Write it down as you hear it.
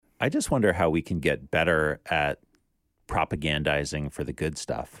I just wonder how we can get better at propagandizing for the good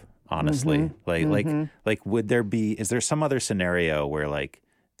stuff, honestly. Like is there some other scenario where like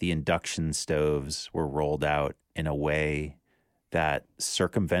the induction stoves were rolled out in a way that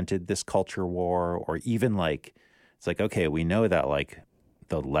circumvented this culture war, or even like, it's like, okay, we know that like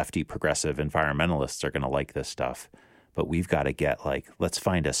the lefty progressive environmentalists are going to like this stuff, but we've got to get like, let's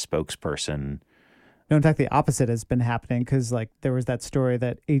find a spokesperson. No, in fact, the opposite has been happening because like there was that story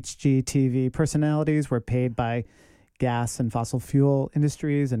that HGTV personalities were paid by gas and fossil fuel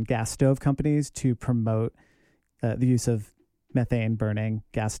industries and gas stove companies to promote the use of methane burning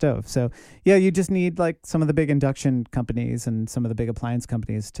gas stove. So yeah, you just need like some of the big induction companies and some of the big appliance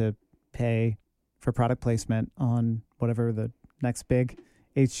companies to pay for product placement on whatever the next big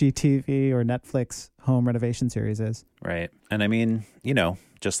HGTV or Netflix home renovation series is. Right. And I mean, you know,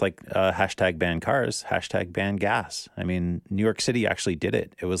 just like hashtag ban cars, hashtag ban gas. I mean, New York City actually did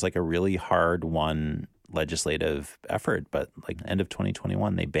it. It was like a really hard won legislative effort, but like end of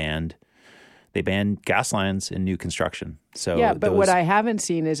 2021, they banned gas lines in new construction. So yeah, but what I haven't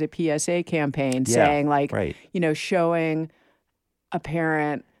seen is a PSA campaign saying like, you know, showing a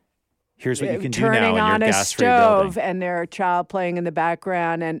parent here's what you can do turning now on in your a gas-free stove building. and their child playing in the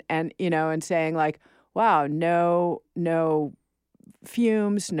background and you know, and saying like, wow, no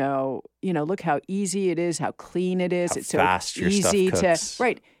fumes, no, you know, look how easy it is, how clean it is. How it's fast so your easy stuff cooks.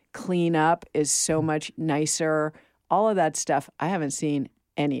 to clean up is so much nicer. All of that stuff, I haven't seen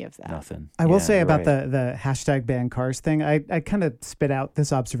any of that. Nothing. I will say about the hashtag ban cars thing, I kind of spit out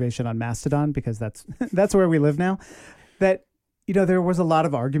this observation on Mastodon because that's where we live now. That, you know, there was a lot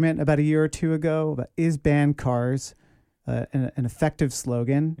of argument about a year or two ago about is ban cars an effective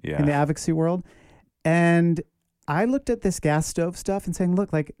slogan in the advocacy world. And I looked at this gas stove stuff and saying,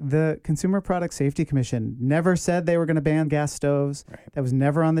 look, like the Consumer Product Safety Commission never said they were going to ban gas stoves. Right. That was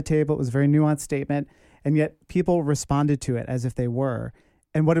never on the table. It was a very nuanced statement. And yet people responded to it as if they were.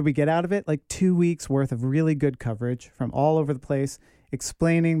 And what did we get out of it? Like 2 weeks worth of really good coverage from all over the place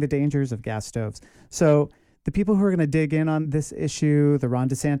explaining the dangers of gas stoves. So the people who are going to dig in on this issue, the Ron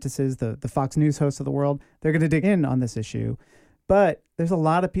DeSantis's, the Fox News hosts of the world, they're going to dig in on this issue. But there's a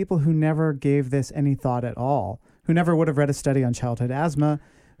lot of people who never gave this any thought at all, who never would have read a study on childhood asthma,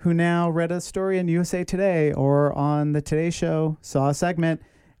 who now read a story in USA Today or on the Today Show, saw a segment,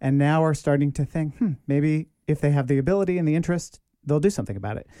 and now are starting to think, maybe if they have the ability and the interest, they'll do something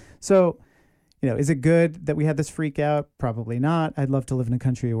about it. So, you know, is it good that we had this freak out? Probably not. I'd love to live in a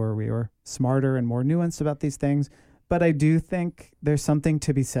country where we were smarter and more nuanced about these things. But I do think there's something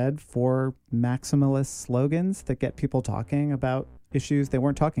to be said for maximalist slogans that get people talking about issues they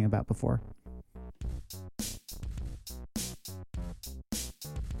weren't talking about before.